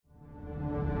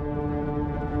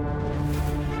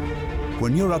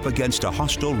When you're up against a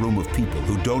hostile room of people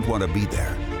who don't want to be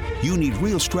there, you need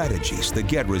real strategies that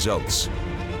get results.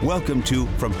 Welcome to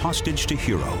From Hostage to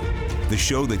Hero, the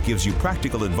show that gives you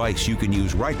practical advice you can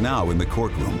use right now in the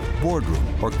courtroom,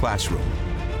 boardroom, or classroom.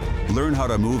 Learn how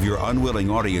to move your unwilling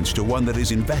audience to one that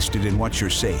is invested in what you're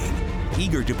saying,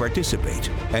 eager to participate,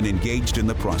 and engaged in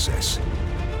the process.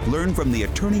 Learn from the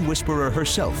attorney whisperer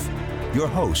herself, your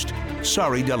host,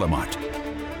 Sari Delamotte.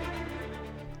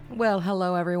 Well,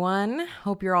 hello, everyone.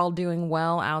 Hope you're all doing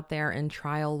well out there in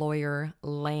trial lawyer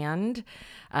land.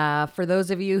 For those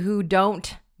of you who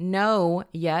don't know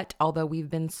yet, although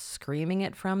we've been screaming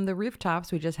it from the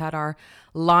rooftops, we just had our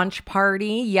launch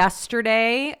party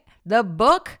yesterday. The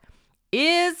book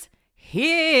is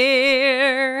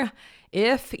here.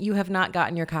 If you have not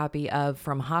gotten your copy of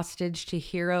From Hostage to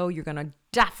Hero, you're going to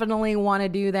definitely want to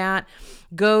do that.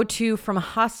 Go to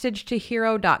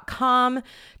FromHostageToHero.com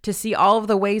to see all of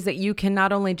the ways that you can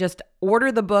not only just order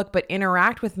the book, but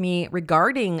interact with me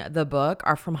regarding the book.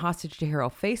 Our From Hostage to Hero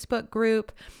Facebook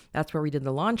group. That's where we did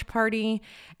the launch party.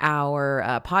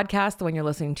 Our podcast, the one you're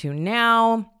listening to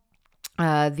now.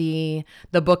 The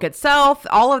book itself,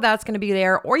 all of that's going to be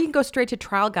there, or you can go straight to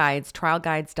Trial Guides,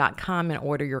 trialguides.com, and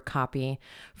order your copy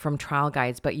from Trial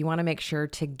Guides. But you want to make sure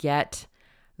to get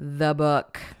the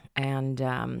book, and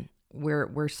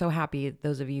we're so happy,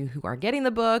 those of you who are getting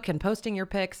the book and posting your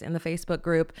pics in the Facebook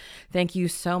group. Thank you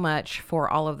so much for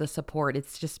all of the support.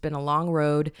 It's just been a long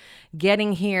road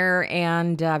getting here,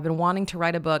 and I've been wanting to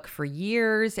write a book for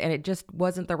years, and it just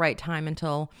wasn't the right time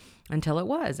until it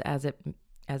was,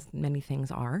 as many things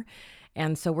are.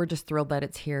 And so we're just thrilled that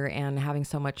it's here and having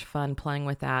so much fun playing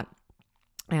with that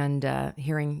and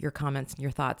hearing your comments and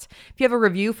your thoughts. If you have a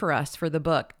review for us for the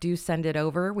book, do send it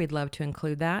over. We'd love to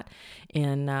include that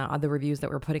in the reviews that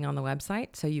we're putting on the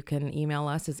website. So you can email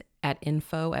us at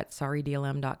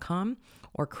info@saridlm.com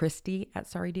or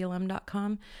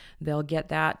Christy@saridlm.com. They'll get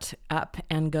that up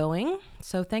and going.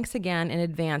 So thanks again in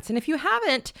advance. And if you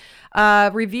haven't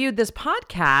reviewed this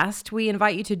podcast, we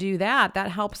invite you to do that.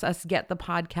 That helps us get the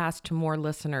podcast to more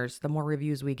listeners, the more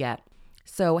reviews we get.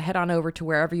 So head on over to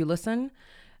wherever you listen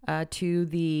to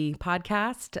the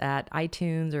podcast, at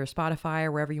iTunes or Spotify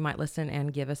or wherever you might listen,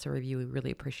 and give us a review. We really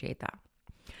appreciate that.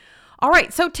 All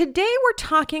right. So today we're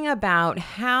talking about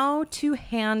how to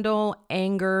handle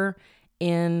anger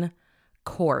in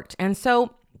court. And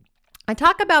so I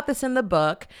talk about this in the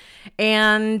book,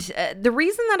 and the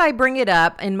reason that I bring it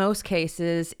up in most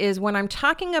cases is when I'm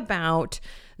talking about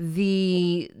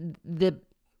the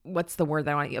what's the word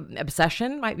that I want?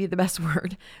 Obsession might be the best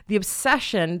word. The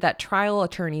obsession that trial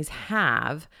attorneys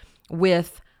have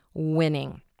with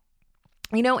winning.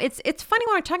 You know, it's funny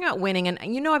when I'm talking about winning, and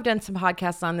I've done some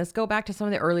podcasts on this. Go back to some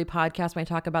of the early podcasts when I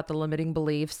talk about the limiting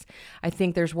beliefs. I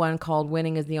think there's one called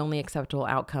Winning is the Only Acceptable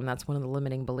Outcome. That's one of the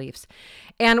limiting beliefs.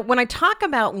 And when I talk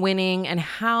about winning and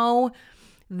how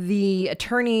the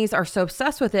attorneys are so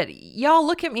obsessed with it, y'all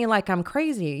look at me like I'm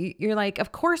crazy. You're like,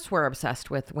 of course we're obsessed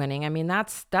with winning. I mean,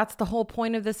 that's the whole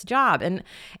point of this job. And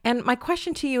my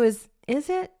question to you is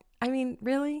it? I mean,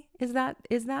 really? Is that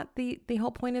the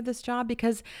whole point of this job?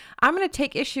 Because I'm going to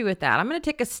take issue with that. I'm going to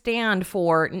take a stand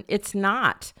for it's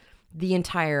not the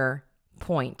entire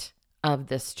point of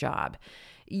this job.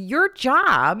 Your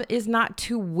job is not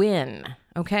to win,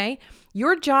 okay?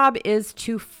 Your job is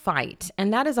to fight.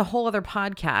 And that is a whole other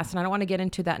podcast, and I don't want to get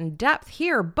into that in depth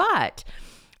here, but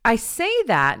I say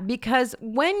that because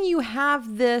when you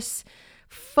have this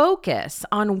focus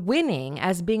on winning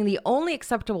as being the only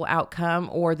acceptable outcome,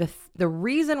 or the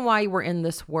reason why we're in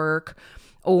this work,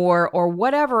 or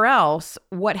whatever else,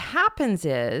 what happens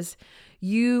is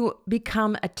you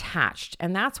become attached,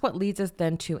 and that's what leads us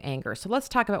then to anger. So let's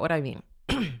talk about what I mean.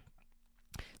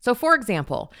 So for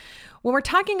example, when we're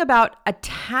talking about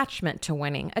attachment to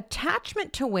winning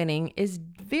is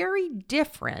very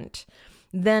different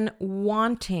than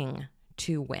wanting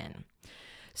to win.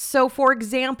 So for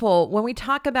example, when we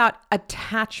talk about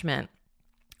attachment,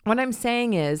 what I'm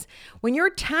saying is when you're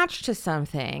attached to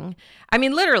something, I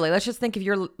mean, literally, let's just think if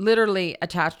you're literally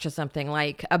attached to something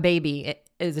like a baby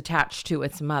is attached to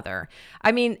its mother.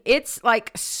 I mean, it's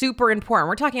like super important.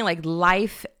 We're talking like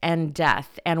life and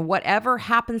death, and whatever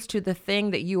happens to the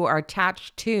thing that you are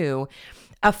attached to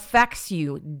affects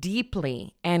you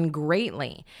deeply and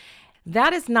greatly.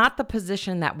 That is not the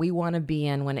position that we want to be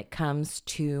in when it comes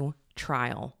to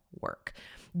trial work.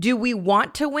 Do we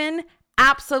want to win?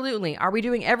 Absolutely. Are we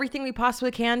doing everything we possibly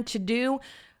can to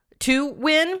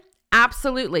win?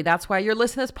 Absolutely. That's why you're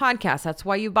listening to this podcast. That's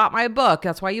why you bought my book.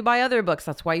 That's why you buy other books.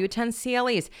 That's why you attend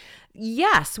CLEs.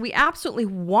 Yes, we absolutely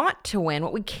want to win.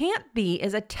 What we can't be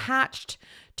is attached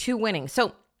to winning.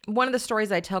 So one of the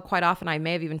stories I tell quite often, I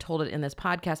may have even told it in this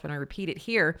podcast, but I repeat it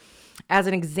here as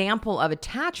an example of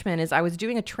attachment, is I was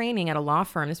doing a training at a law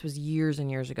firm. This was years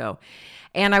and years ago.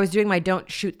 And I was doing my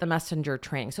Don't Shoot the Messenger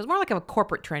training. So it's more like a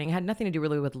corporate training. It had nothing to do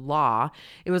really with law.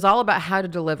 It was all about how to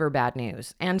deliver bad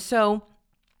news. And so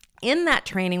in that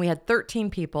training, we had 13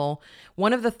 people.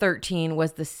 One of the 13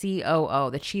 was the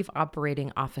COO, the Chief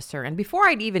Operating Officer. And before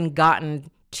I'd even gotten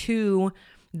to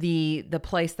the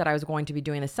place that I was going to be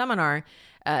doing the seminar,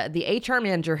 the HR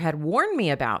manager had warned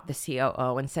me about the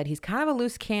COO and said, he's kind of a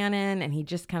loose cannon and he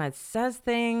just kind of says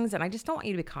things and I just don't want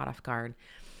you to be caught off guard.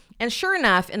 And sure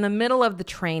enough, in the middle of the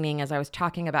training, as I was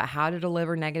talking about how to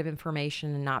deliver negative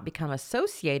information and not become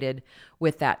associated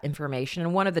with that information,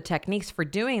 and one of the techniques for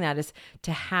doing that is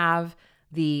to have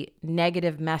the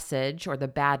negative message or the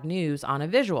bad news on a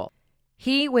visual.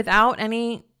 He, without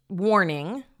any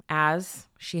warning, as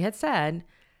she had said,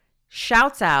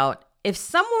 shouts out, if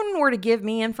someone were to give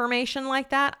me information like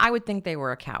that, I would think they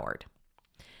were a coward.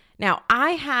 Now,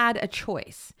 I had a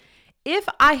choice. If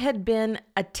I had been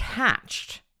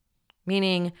attached,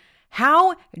 meaning,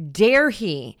 how dare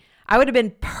he? I would have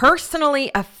been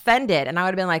personally offended and I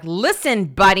would have been like, listen,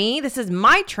 buddy, this is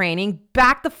my training,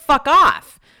 back the fuck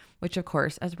off. Which, of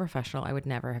course, as a professional, I would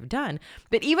never have done.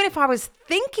 But even if I was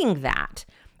thinking that,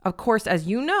 of course, as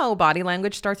you know, body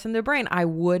language starts in the brain, I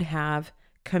would have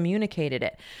communicated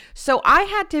it. So I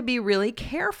had to be really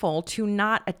careful to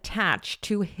not attach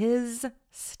to his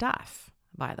stuff,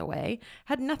 by the way,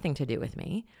 had nothing to do with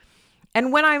me.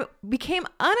 And when I became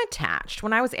unattached,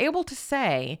 when I was able to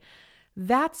say,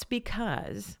 that's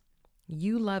because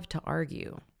you love to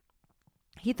argue,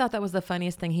 he thought that was the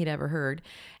funniest thing he'd ever heard.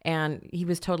 And he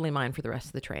was totally mine for the rest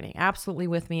of the training, absolutely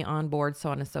with me on board,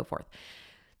 so on and so forth.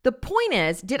 The point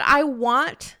is, did I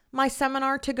want my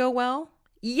seminar to go well?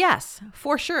 Yes,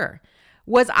 for sure.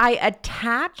 Was I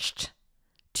attached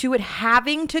to it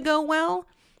having to go well?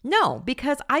 No,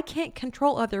 because I can't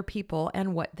control other people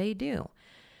and what they do.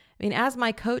 I mean, as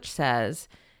my coach says,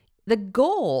 the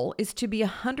goal is to be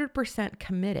 100%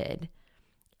 committed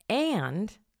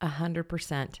and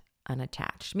 100%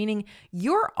 unattached, meaning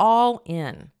you're all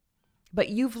in, but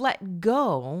you've let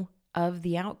go of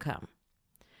the outcome.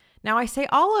 Now, I say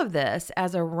all of this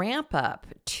as a ramp up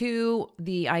to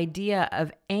the idea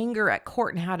of anger at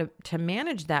court and how to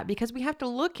manage that, because we have to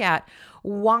look at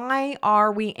why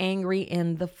are we angry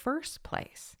in the first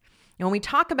place. And when we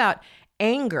talk about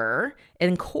anger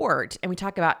in court and we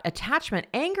talk about attachment,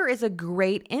 anger is a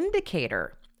great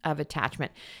indicator of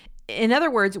attachment. In other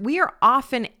words, we are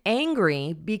often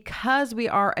angry because we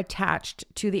are attached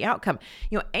to the outcome.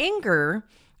 Anger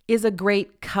is a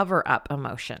great cover-up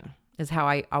emotion, is how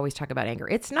I always talk about anger.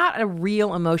 It's not a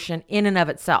real emotion in and of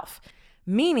itself,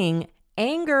 meaning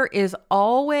anger is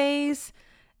always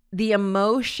the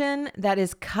emotion that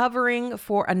is covering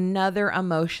for another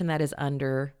emotion that is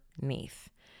underneath.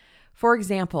 For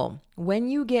example, when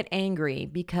you get angry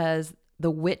because the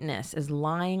witness is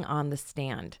lying on the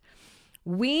stand,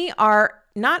 we are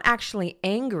not actually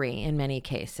angry in many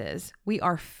cases. We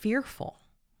are fearful.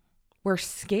 We're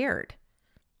scared.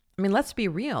 I mean, let's be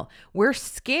real. We're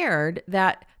scared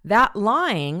that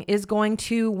lying is going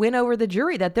to win over the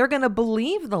jury, that they're going to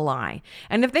believe the lie.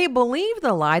 And if they believe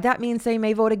the lie, that means they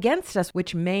may vote against us,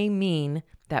 which may mean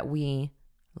that we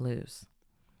lose.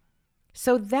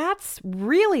 So that's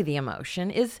really the emotion,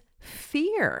 is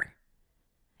fear.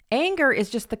 Anger is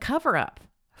just the cover-up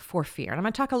for fear. And I'm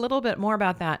going to talk a little bit more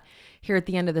about that here at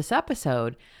the end of this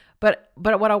episode. But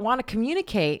what I want to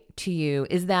communicate to you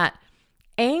is that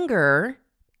anger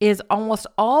is almost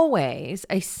always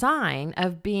a sign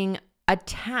of being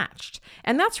attached.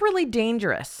 And that's really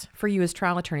dangerous for you as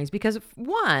trial attorneys because,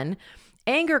 one,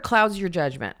 anger clouds your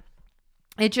judgment.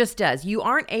 It just does. You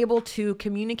aren't able to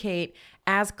communicate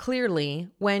as clearly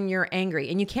when you're angry,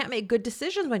 and you can't make good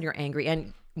decisions when you're angry.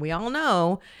 And we all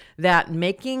know that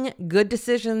making good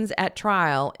decisions at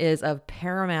trial is of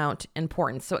paramount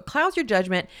importance. So it clouds your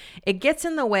judgment. It gets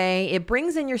in the way. It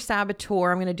brings in your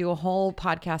saboteur. I'm going to do a whole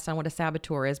podcast on what a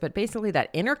saboteur is, but basically that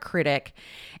inner critic,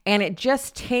 and it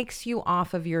just takes you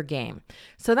off of your game.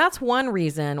 So that's one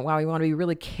reason why we want to be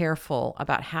really careful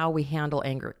about how we handle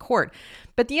anger at court.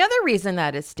 But the other reason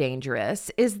that it's dangerous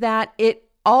is that it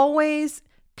always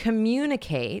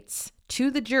communicates to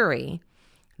the jury,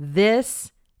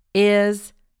 this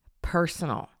is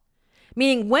personal.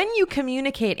 Meaning when you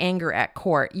communicate anger at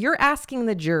court, you're asking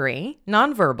the jury,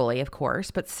 non-verbally, of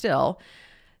course, but still,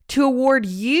 to award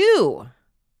you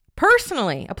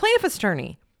personally, a plaintiff's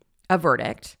attorney, a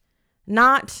verdict,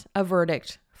 not a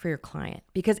verdict for your client.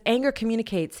 Because anger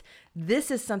communicates,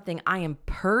 this is something I am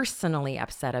personally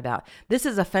upset about. This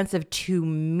is offensive to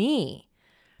me.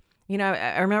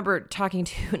 I remember talking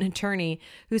to an attorney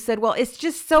who said, well, it's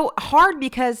just so hard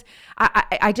because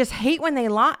I just hate when they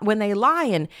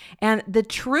lie and the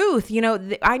truth,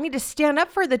 I need to stand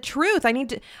up for the truth. I need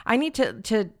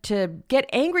to get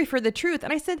angry for the truth.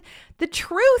 And I said, the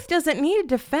truth doesn't need a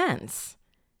defense.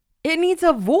 It needs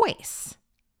a voice.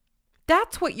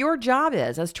 That's what your job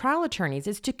is as trial attorneys,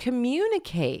 is to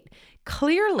communicate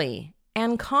clearly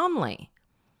and calmly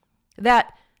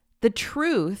that the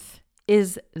truth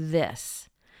is this.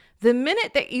 The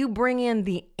minute that you bring in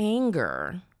the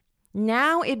anger,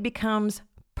 now it becomes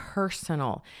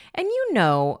personal. And you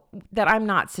know that I'm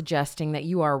not suggesting that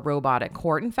you are a robot at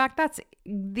court. In fact, that's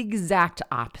the exact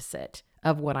opposite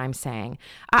of what I'm saying.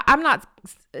 I'm not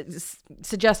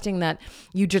suggesting that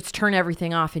you just turn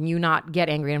everything off and you not get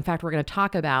angry. In fact, we're going to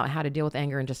talk about how to deal with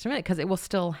anger in just a minute, because it will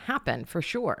still happen for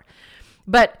sure.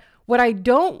 But what I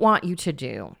don't want you to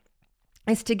do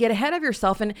is to get ahead of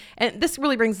yourself. And this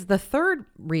really brings the third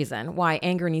reason why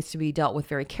anger needs to be dealt with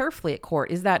very carefully at court,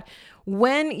 is that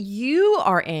when you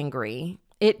are angry,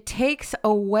 it takes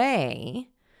away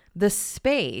the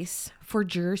space for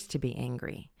jurors to be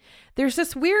angry. There's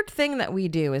this weird thing that we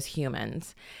do as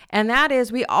humans, and that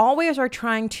is we always are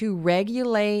trying to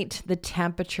regulate the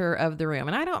temperature of the room.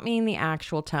 And I don't mean the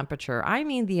actual temperature. I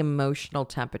mean the emotional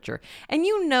temperature. And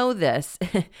you know this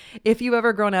if you've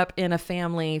ever grown up in a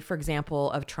family, for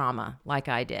example, of trauma like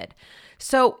I did.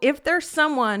 So if there's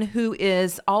someone who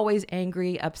is always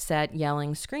angry, upset,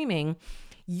 yelling, screaming,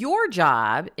 your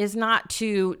job is not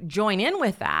to join in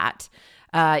with that.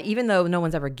 Even though no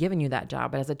one's ever given you that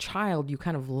job, but as a child, you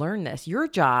kind of learn this. Your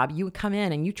job, you come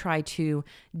in and you try to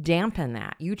dampen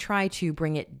that. You try to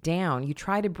bring it down. You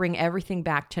try to bring everything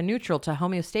back to neutral, to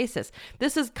homeostasis.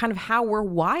 This is kind of how we're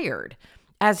wired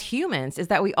as humans, is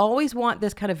that we always want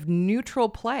this kind of neutral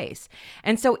place.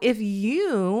 And so if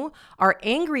you are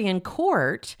angry in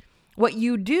court, what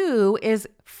you do is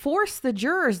force the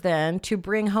jurors then to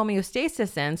bring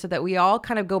homeostasis in so that we all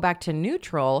kind of go back to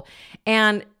neutral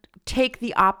and take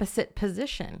the opposite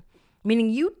position, meaning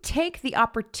you take the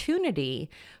opportunity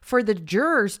for the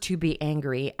jurors to be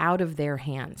angry out of their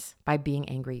hands by being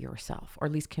angry yourself, or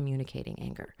at least communicating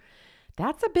anger.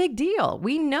 That's a big deal.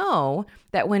 We know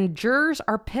that when jurors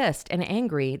are pissed and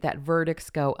angry, that verdicts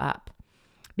go up.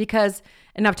 Because,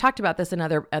 and I've talked about this in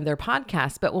other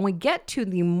podcasts, but when we get to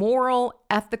the moral,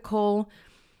 ethical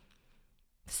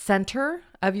center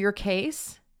of your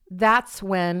case, that's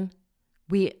when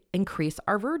we increase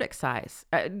our verdict size.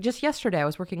 Just yesterday, I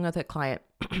was working with a client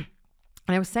and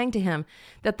I was saying to him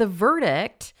that the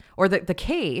verdict, or the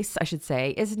case, I should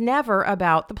say, is never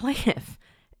about the plaintiff,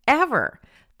 ever.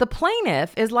 The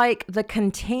plaintiff is like the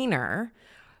container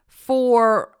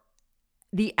for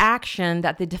the action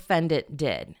that the defendant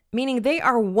did, meaning they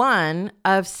are one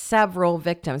of several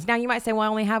victims. Now, you might say, well, I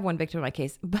only have one victim in my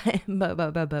case, but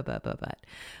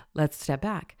let's step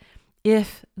back.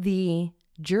 If the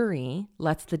jury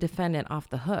lets the defendant off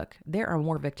the hook, there are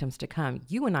more victims to come.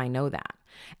 You and I know that.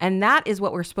 And that is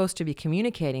what we're supposed to be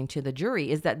communicating to the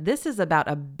jury, is that this is about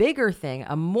a bigger thing,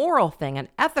 a moral thing, an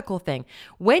ethical thing.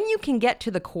 When you can get to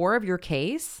the core of your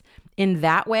case in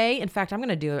that way, in fact, I'm going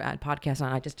to do a podcast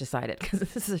on it. I just decided, because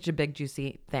this is such a big,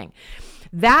 juicy thing.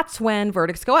 That's when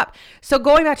verdicts go up. So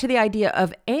going back to the idea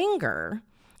of anger,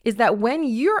 is that when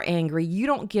you're angry, you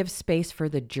don't give space for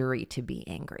the jury to be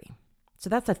angry. So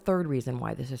that's a third reason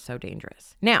why this is so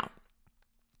dangerous. Now,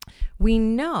 we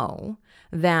know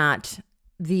that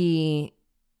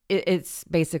it's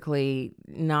basically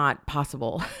not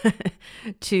possible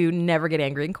to never get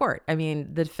angry in court. I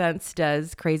mean, the defense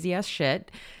does crazy ass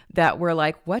shit that we're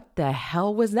like, what the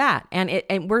hell was that?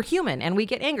 And we're human and we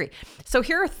get angry. So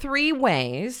here are 3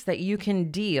 ways that you can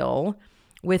deal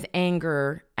with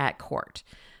anger at court.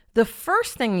 The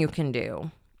first thing you can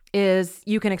do is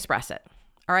you can express it.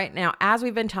 All right. Now, as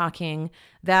we've been talking,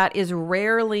 that is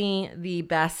rarely the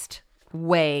best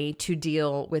way to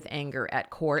deal with anger at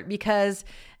court, because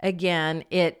again,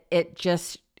 it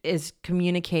just is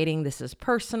communicating this is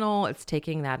personal. It's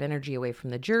taking that energy away from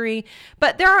the jury.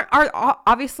 But there are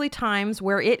obviously times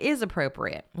where it is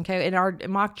appropriate. Okay. In our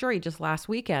mock jury just last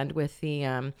weekend with the,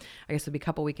 I guess it'll be a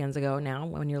couple weekends ago now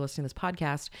when you're listening to this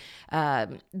podcast,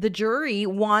 the jury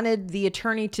wanted the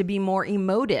attorney to be more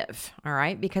emotive. All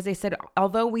right. Because they said,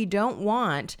 although we don't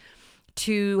want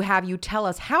to have you tell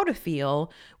us how to feel,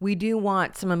 we do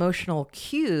want some emotional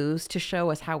cues to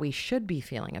show us how we should be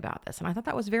feeling about this. And I thought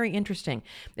that was very interesting.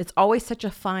 It's always such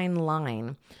a fine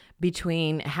line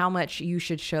between how much you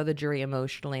should show the jury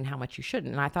emotionally and how much you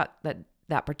shouldn't. And I thought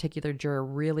that particular juror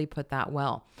really put that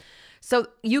well. So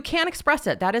you can express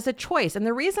it. That is a choice. And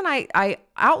the reason I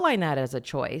outline that as a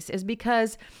choice is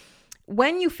because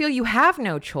when you feel you have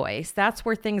no choice, that's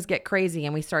where things get crazy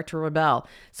and we start to rebel.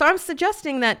 So I'm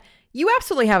suggesting that you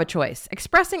absolutely have a choice.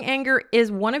 Expressing anger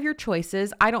is one of your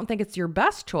choices. I don't think it's your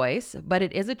best choice, but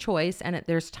it is a choice, and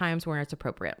there's times where it's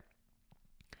appropriate.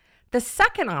 The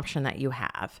second option that you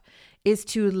have is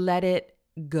to let it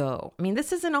go. I mean,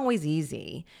 this isn't always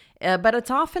easy, but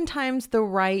it's oftentimes the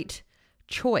right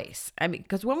choice. I mean,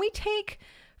 because when we take,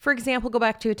 for example, go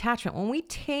back to attachment, when we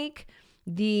take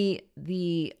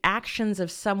the actions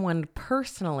of someone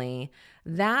personally,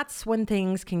 that's when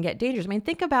things can get dangerous. I mean,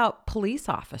 think about police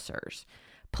officers.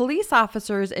 Police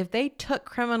officers, if they took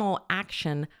criminal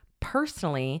action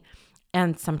personally,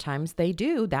 and sometimes they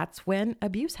do, that's when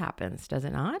abuse happens, does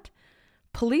it not?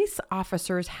 Police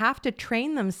officers have to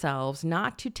train themselves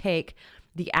not to take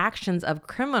the actions of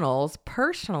criminals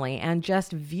personally and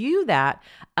just view that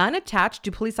unattached.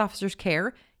 Do police officers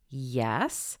care?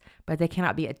 Yes, but they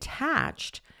cannot be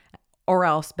attached or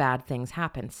else bad things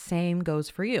happen. Same goes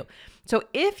for you. So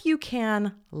if you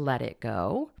can let it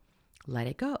go, let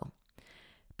it go.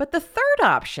 But the third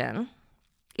option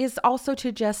is also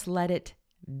to just let it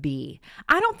be.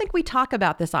 I don't think we talk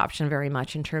about this option very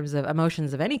much in terms of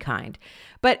emotions of any kind,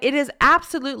 but it is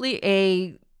absolutely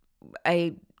a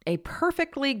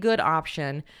perfectly good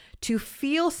option to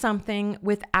feel something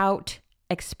without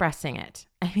expressing it.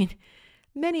 I mean,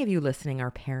 many of you listening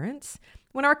are parents.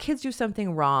 When our kids do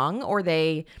something wrong or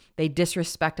they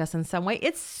disrespect us in some way,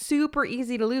 it's super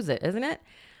easy to lose it, isn't it?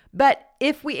 But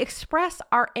if we express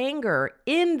our anger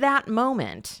in that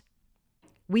moment,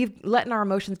 we've letting our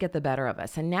emotions get the better of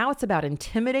us. And now it's about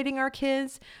intimidating our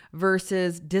kids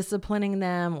versus disciplining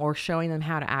them or showing them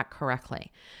how to act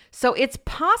correctly. So it's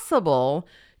possible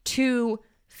to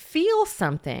feel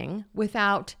something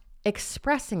without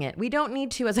expressing it. We don't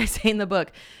need to, as I say in the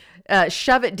book,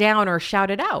 shove it down or shout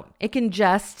it out. It can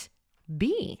just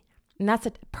be. And that's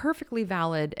a perfectly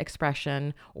valid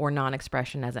expression or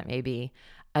non-expression, as it may be,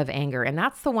 of anger. And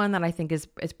that's the one that I think is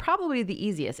probably the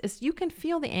easiest, is you can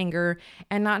feel the anger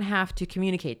and not have to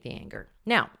communicate the anger.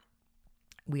 Now,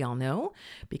 we all know,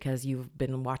 because you've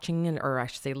been watching, or I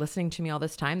should say listening to me all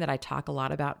this time, that I talk a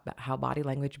lot about how body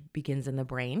language begins in the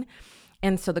brain.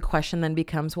 And so the question then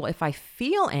becomes, well, if I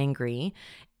feel angry,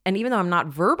 and even though I'm not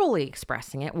verbally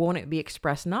expressing it, won't it be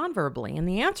expressed non-verbally? And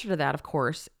the answer to that, of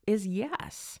course, is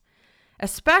yes.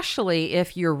 Especially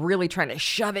if you're really trying to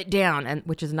shove it down, and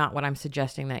which is not what I'm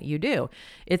suggesting that you do.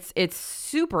 It's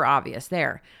super obvious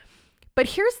there. But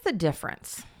here's the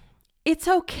difference. It's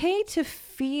okay to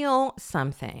feel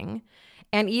something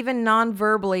and even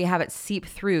non-verbally have it seep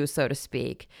through, so to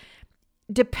speak,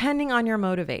 depending on your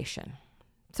motivation.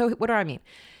 So what do I mean?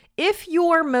 If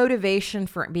your motivation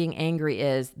for being angry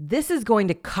is, this is going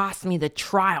to cost me the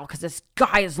trial because this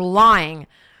guy is lying,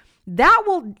 that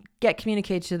will get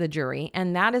communicated to the jury,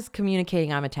 and that is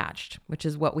communicating I'm attached, which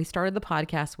is what we started the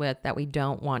podcast with, that we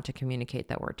don't want to communicate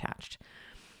that we're attached.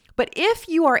 But if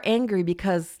you are angry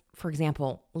because, for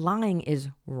example, lying is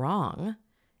wrong,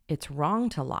 it's wrong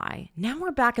to lie, now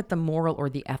we're back at the moral or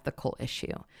the ethical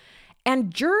issue.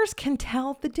 And jurors can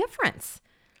tell the difference.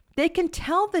 They can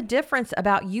tell the difference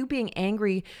about you being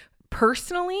angry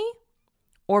personally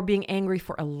or being angry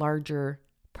for a larger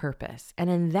purpose. And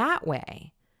in that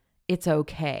way, it's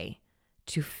okay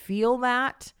to feel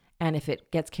that. And if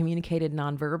it gets communicated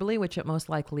non-verbally, which it most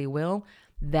likely will,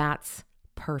 that's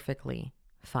perfectly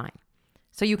fine.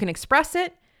 So you can express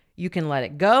it, you can let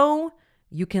it go,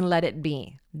 you can let it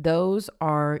be. Those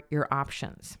are your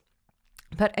options.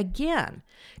 But again,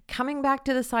 coming back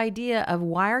to this idea of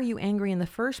why are you angry in the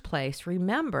first place,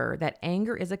 remember that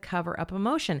anger is a cover-up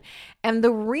emotion. And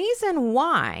the reason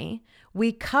why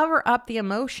we cover up the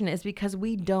emotion is because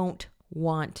we don't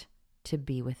want to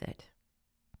be with it.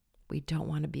 We don't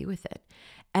want to be with it.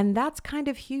 And that's kind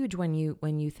of huge when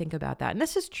you think about that. And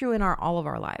this is true in all of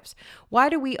our lives. Why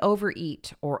do we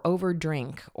overeat or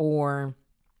overdrink or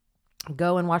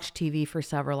go and watch TV for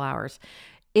several hours?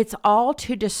 It's all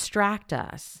to distract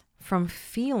us from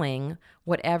feeling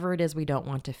whatever it is we don't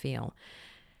want to feel.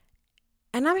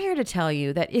 And I'm here to tell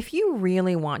you that if you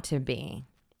really want to be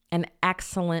an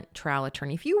excellent trial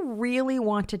attorney, if you really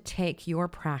want to take your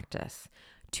practice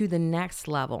to the next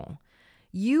level,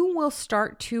 you will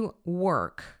start to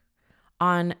work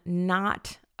on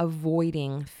not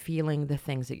avoiding feeling the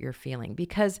things that you're feeling.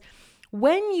 Because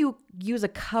when you use a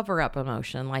cover-up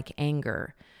emotion like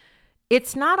anger,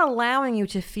 it's not allowing you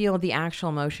to feel the actual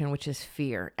emotion, which is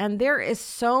fear. And there is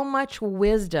so much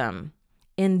wisdom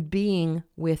in being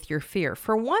with your fear.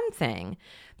 For one thing,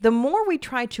 the more we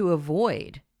try to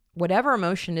avoid whatever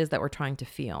emotion is that we're trying to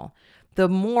feel, the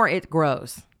more it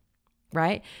grows.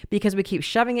 right? Because we keep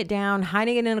shoving it down,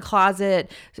 hiding it in a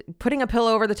closet, putting a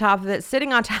pillow over the top of it,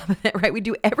 sitting on top of it, right? We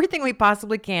do everything we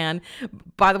possibly can.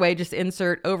 By the way, just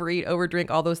insert overeat, overdrink,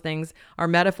 all those things are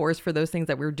metaphors for those things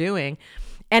that we're doing.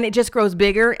 And it just grows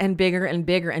bigger and bigger and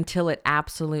bigger until it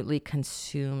absolutely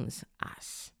consumes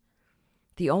us.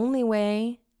 The only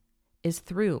way is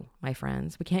through, my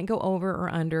friends. We can't go over or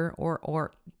under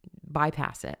or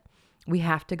bypass it. We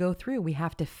have to go through. We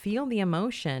have to feel the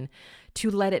emotion to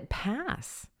let it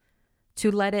pass,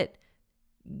 to let it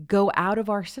go out of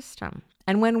our system.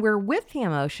 And when we're with the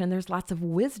emotion, there's lots of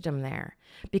wisdom there,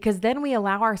 because then we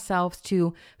allow ourselves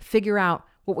to figure out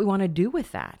what we want to do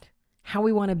with that, how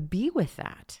we want to be with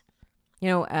that.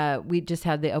 We just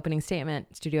had the opening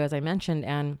statement studio, as I mentioned,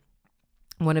 and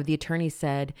one of the attorneys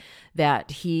said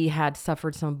that he had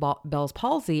suffered some Bell's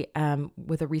palsy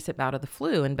with a recent bout of the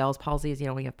flu. And Bell's palsy is,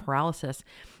 we have paralysis.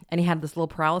 And he had this little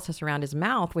paralysis around his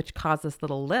mouth, which caused this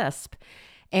little lisp.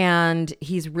 And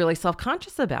he's really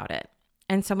self-conscious about it.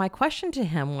 And so my question to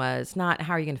him was not,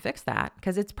 how are you going to fix that?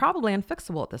 Because it's probably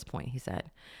unfixable at this point, he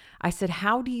said. I said,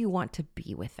 how do you want to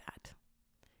be with that?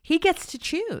 He gets to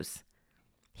choose.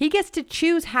 He gets to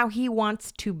choose how he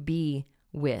wants to be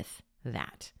with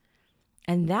that.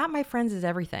 And that, my friends, is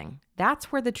everything.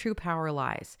 That's where the true power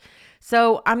lies.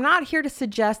 So I'm not here to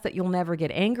suggest that you'll never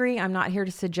get angry. I'm not here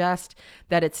to suggest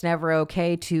that it's never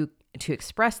okay to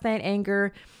express that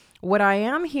anger. What I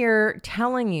am here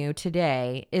telling you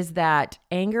today is that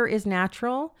anger is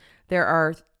natural. There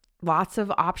are lots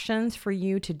of options for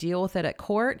you to deal with it at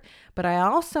court. But I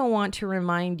also want to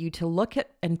remind you to look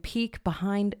at and peek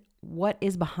behind what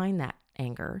is behind that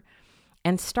anger.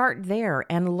 And start there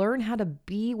and learn how to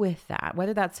be with that,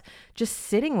 whether that's just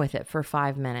sitting with it for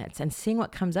 5 minutes and seeing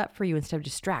what comes up for you instead of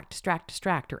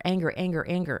distract, or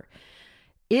anger.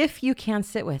 If you can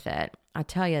sit with it, I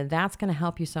tell you, that's going to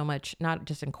help you so much, not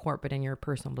just in court, but in your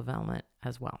personal development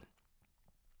as well.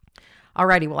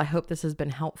 Alrighty, well, I hope this has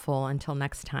been helpful. Until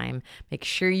next time, make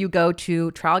sure you go to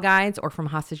Trial Guides or From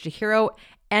Hostage to Hero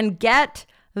and get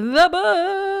the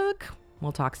book.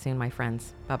 We'll talk soon, my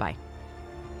friends. Bye-bye.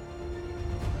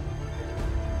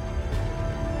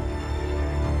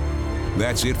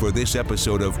 That's it for this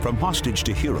episode of From Hostage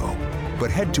to Hero.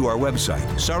 But head to our website,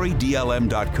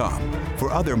 saridlm.com,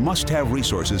 for other must-have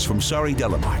resources from Sari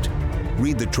Delamotte.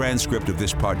 Read the transcript of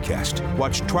this podcast,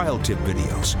 watch trial tip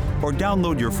videos, or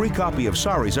download your free copy of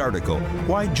Sari's article,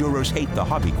 Why Jurors Hate the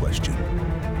Hobby Question.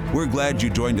 We're glad you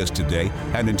joined us today,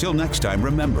 and until next time,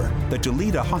 remember that to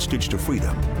lead a hostage to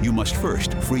freedom, you must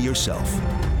first free yourself.